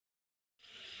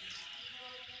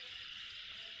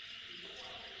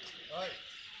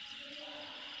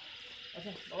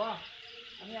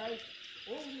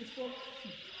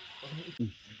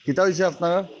কিতা হইছে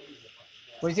আপনার?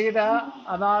 হয়েছে কিটা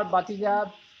আমার বাতিজা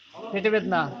পেটে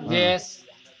বেদনা, গ্যাস,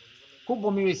 খুব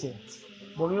বমি হয়েছে।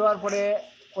 বমি হওয়ার পরে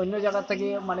অন্য জায়গা থেকে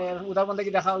মানে উদাহরণ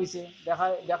থেকে দেখা হয়েছে,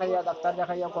 দেখাইয়া ডাক্তার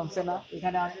দেখাইয়া কমছে না,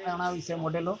 এখানে আনা হয়েছে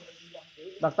মডেলও,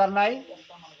 ডাক্তার নাই।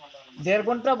 1.5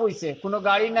 ঘন্টা বইছে, কোনো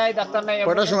গাড়ি নাই, ডাক্তার নাই।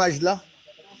 কয়টার সময় আসলা?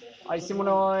 আইসি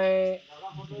মনে হয়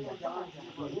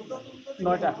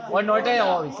 9টা, ওই 9টায়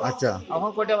হওয়া হয়েছে। আচ্ছা, এখন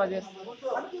কয়টা বাজে?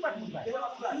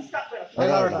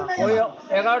 11টা। ওই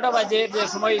 11টা বাজে যে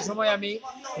সময়, এই সময় আমি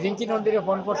রিঙ্কি নন্দীরে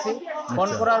ফোন করছি। ফোন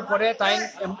করার পরে তাই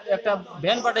একটা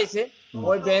ভ্যান পাঠাইছে,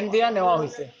 ওই ভ্যান দিয়া নেওয়া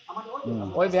হয়েছে।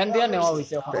 ওই ভ্যান দিয়া নেওয়া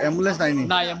হয়েছে। অ্যাম্বুলেন্স নাইনি?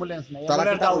 না, অ্যাম্বুলেন্স নাই।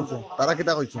 তারা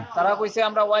কিতা কইছে? তারা কইছে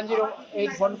আমরা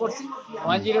 108 ফোন করছি,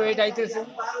 108 আইতেছে।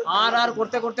 আর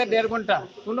করতে করতে 1.5 ঘন্টা,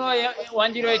 কোনো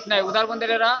 108 নাই।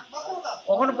 উদারবন্দের এরা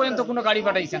কখনো পর্যন্ত কোনো গাড়ি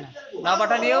পাঠাইছে না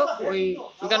পাঠালেও ওই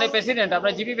এখানে প্রেসিডেন্ট,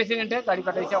 আমরা জিপি প্রেসিডেন্টে গাড়ি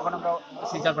পাঠাইছে, ওখানে আমরা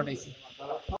সিজার পাঠাইছি।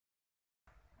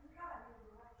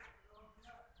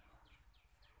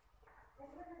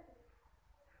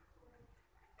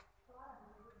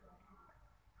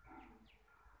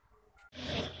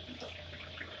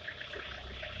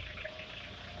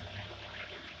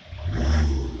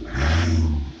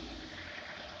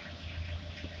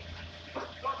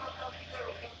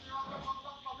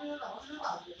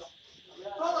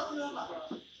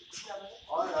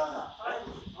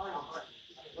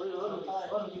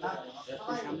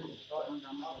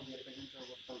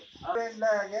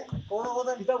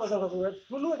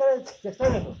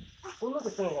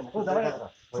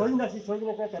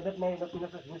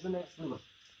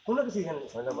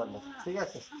 ঠিক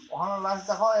আছে, ওখানে লাস্ট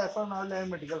দেখা হয়, এখন নাহলে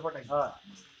মেডিকেল পাঠাই। হ্যাঁ,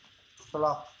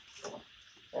 চলো।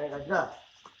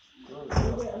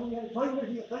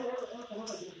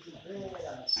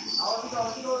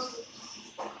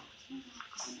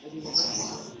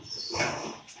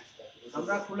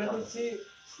 আমরা খুলে দিচ্ছি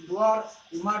দুয়ার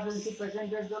ইমার্জেন্সি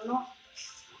পেশেন্টের জন্য।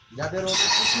 যাদের ওদের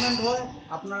ট্রিটমেন্ট হয়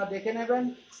আপনারা দেখে নেবেন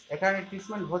এখানে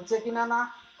ট্রিটমেন্ট হচ্ছে কিনা না।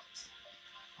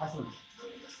 আসুন।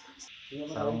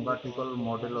 সালঙ্গা টিকল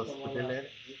মডেল হসপিটালের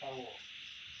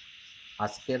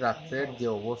আজকের রাত্রের যে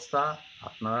অবস্থা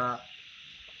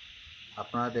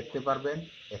আপনারা দেখতে পারবেন।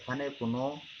 এখানে কোনো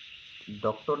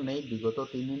ডক্টর নেই। বিগত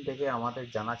 3 দিন থেকে আমাদের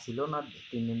জানা ছিল না,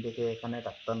 3 দিন থেকে এখানে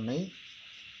ডাক্তার নেই।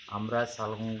 আমরা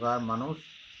সালঙ্গার মানুষ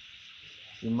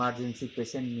ইমার্জেন্সি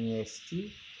পেশেন্ট নিয়ে এসেছি।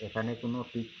 এখানে কোনো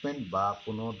ট্রিটমেন্ট বা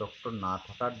কোনো ডক্টর না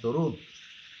থাকার দরুন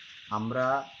আমরা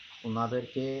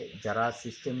ওনাদেরকে, যারা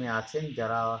সিস্টেমে আছেন,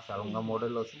 যারা সালঙ্গা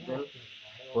মডেল হসপিটাল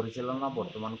পরিচালনা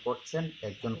বর্তমান করছেন,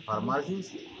 একজন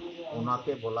ফার্মাসিস্ট,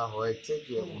 ওনাকে বলা হয়েছে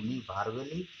যে উনি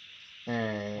ভার্বালি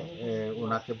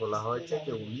ওনাকে বলা হয়েছে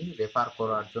যে উনি রেফার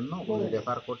করার জন্য, উনি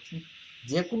রেফার করছেন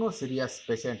যে কোনো সিরিয়াস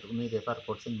পেশেন্ট উনি রেফার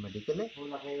করছেন মেডিকেলে।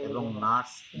 এবং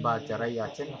নার্স বা যারাই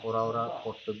আছেন ওরা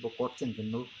কর্তব্য করছেন,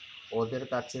 কিন্তু ওদের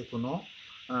কাছে কোনো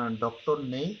ডক্টর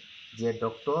নেই যে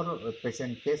ডক্টর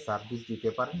পেশেন্টকে সার্ভিস দিতে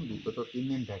পারেন বিগত 3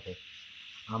 দিন থেকে।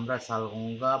 আমরা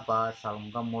সালগঙ্গা বা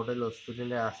সালঙ্গা মডেল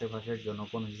হসপিটালের আশেপাশের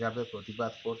জনগণ হিসাবে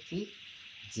প্রতিবাদ করছি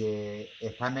যে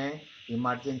এখানে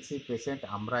ইমার্জেন্সি পেশেন্ট,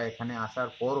 আমরা এখানে আসার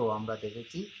পরও আমরা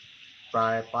দেখেছি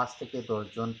প্রায় 5 থেকে 10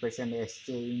 জন পেশেন্ট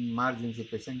এসছে। ইমার্জেন্সি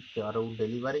পেশেন্ট, কারো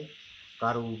ডেলিভারি,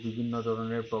 কারো বিভিন্ন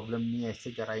ধরনের প্রবলেম নিয়ে এসছে।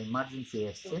 যারা ইমার্জেন্সি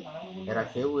এসছে এরা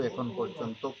কেউ এখন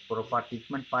পর্যন্ত প্রপার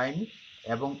ট্রিটমেন্ট পায়নি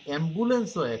এবং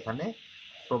অ্যাম্বুলেন্সও এখানে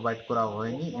প্রোভাইড করা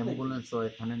হয়নি। অ্যাম্বুলেন্সও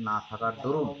এখানে না থাকার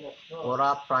দরুন ওরা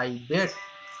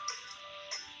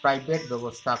প্রাইভেট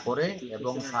ব্যবস্থা করে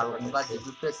এবং সালগঙ্গা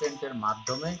জিপি পেশেন্টের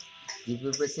মাধ্যমে,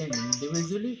 জিপি পেশেন্ট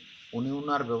ইন্ডিভিজুয়ালি উনি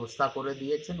ওনার ব্যবস্থা করে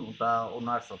দিয়েছেন। ওটা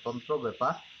ওনার স্বতন্ত্র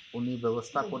ব্যাপার, উনি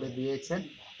ব্যবস্থা করে দিয়েছেন।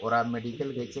 ওরা মেডিকেল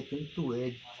গেছে, কিন্তু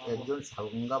একজন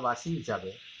সালগঙ্গাবাসী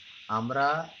হিসাবে আমরা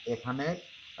এখানে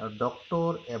ডক্টর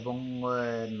এবং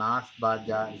নার্স বা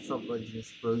যা সব জিনিস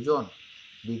প্রয়োজন,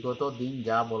 বিগত দিন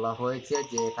যা বলা হয়েছে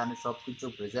যে এখানে সব কিছু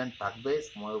প্রেজেন্ট থাকবে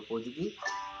সময় উপযোগী,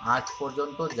 আজ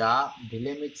পর্যন্ত যা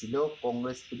ঢিলেমি ছিল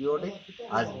কংগ্রেস পিরিয়ডে,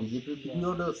 আজ বিজেপি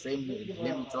পিরিয়ডেও সেম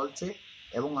ঢিলেমি চলছে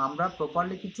এবং আমরা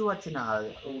প্রপারলি কিছু পাচ্ছি না।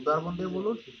 উদারবন্দে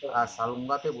বলুন আর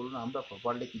সালঙ্গাতে বলুন, আমরা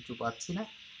প্রপারলি কিছু পাচ্ছি না।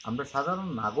 আমরা সাধারণ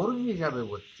নাগরিক হিসাবে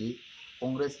বলছি,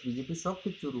 কংগ্রেস বিজেপি সব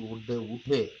কিছুর ঊর্ধ্বে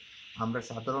উঠে আমরা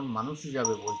সাধারণ মানুষ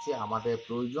হিসাবে বলছি আমাদের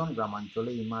প্রয়োজন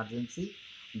গ্রামাঞ্চলে ইমার্জেন্সি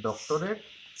ডক্টরের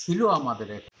ছিল আমাদের।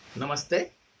 नमस्ते,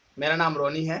 मेरा नाम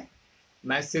रोनी है।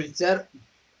 मैं सिलचर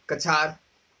कछार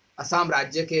असम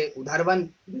राज्य के उधरवन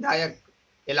विधायक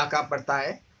इलाका पड़ता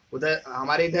है। उधर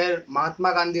हमारे इधर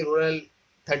Mahatma Gandhi rural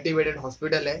 30 bedded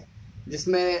hospital है,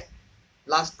 जिसमें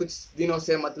लास्ट कुछ दिनों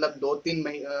से मतलब 2-3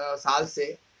 साल से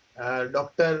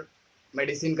डॉक्टर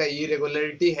मेडिसिन का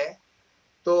इरेगुलरिटी है।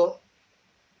 तो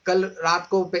कल रात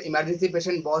को इमरजेंसी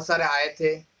पेशेंट बहुत सारे आए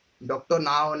थे, डॉक्टर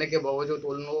ना होने के बावजूद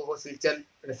उन लोगों को सिलचर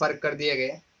रेफर कर दिए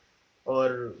गए,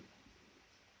 और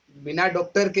बिना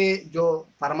डॉक्टर के जो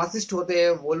फार्मासिस्ट होते हैं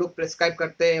वो लोग प्रिस्क्राइब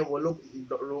करते हैं, वो लोग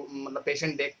मतलब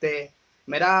पेशेंट देखते हैं।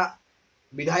 मेरा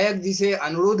विधायक जी से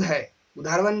अनुरोध है,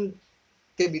 उधारवन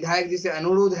के विधायक जी से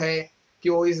अनुरोध है कि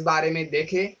वो इस बारे में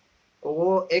देखे,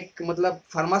 वो एक मतलब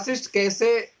फार्मासिस्ट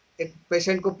कैसे एक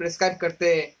पेशेंट को प्रिस्क्राइब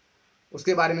करते हैं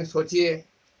उसके बारे में सोचिए।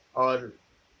 और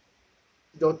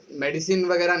जो मेडिसिन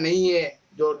वगैरह नहीं है,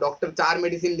 जो डॉक्टर 4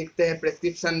 मेडिसिन लिखते हैं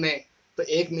प्रेस्क्रिप्शन में, तो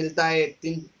 1 मिलता है,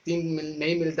 3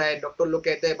 नहीं मिलता है। डॉक्टर लोग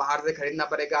कहते हैं बाहर से खरीदना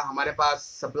पड़ेगा, हमारे पास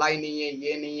सप्लाई नहीं है,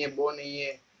 ये नहीं है, वो नहीं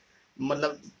है,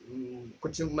 मतलब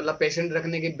कुछ मतलब पेशेंट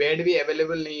रखने के बेड भी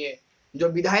अवेलेबल नहीं है। जो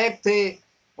विधायक थे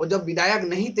और जब विधायक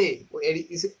नहीं थे, वो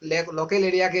इस लोकल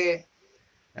एरिया के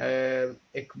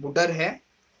एक वोटर है,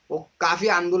 वो काफ़ी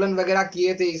आंदोलन वगैरह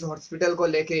किए थे इस हॉस्पिटल को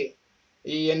लेके,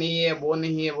 ये नहीं है, वो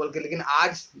नहीं है बोल के। लेकिन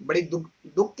आज बड़ी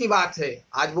दुख की बात है,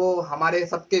 आज वो हमारे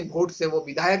सबके वोट से वो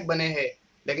विधायक बने हैं,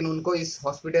 लेकिन उनको इस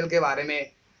हॉस्पिटल के बारे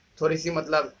में थोड़ी सी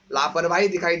मतलब लापरवाही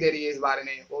दिखाई दे रही है। इस बारे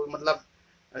में वो मतलब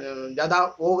ज़्यादा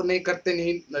वो नहीं करते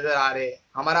नहीं नज़र आ रहे।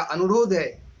 हमारा अनुरोध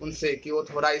है उनसे कि वो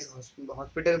थोड़ा इस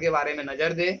हॉस्पिटल के बारे में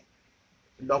नज़र दे,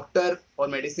 डॉक्टर और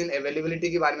मेडिसिन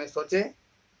अवेलेबिलिटी के बारे में सोचे।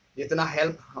 जितना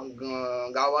हेल्प हम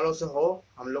गाँव वालों से हो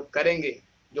हम लोग करेंगे,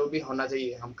 जो भी होना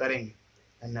चाहिए हम करेंगे।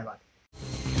 धन्यवाद।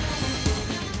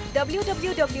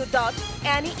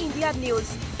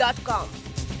 www.anyindianews.com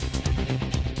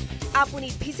আপুনি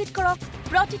ভিজিট কৰক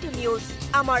প্ৰতিটো নিউজ।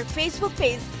 আমাৰ Facebook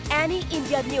page any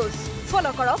India news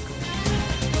follow কৰক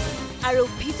আৰু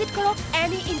ভিজিট কৰক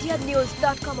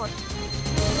anyindianews.com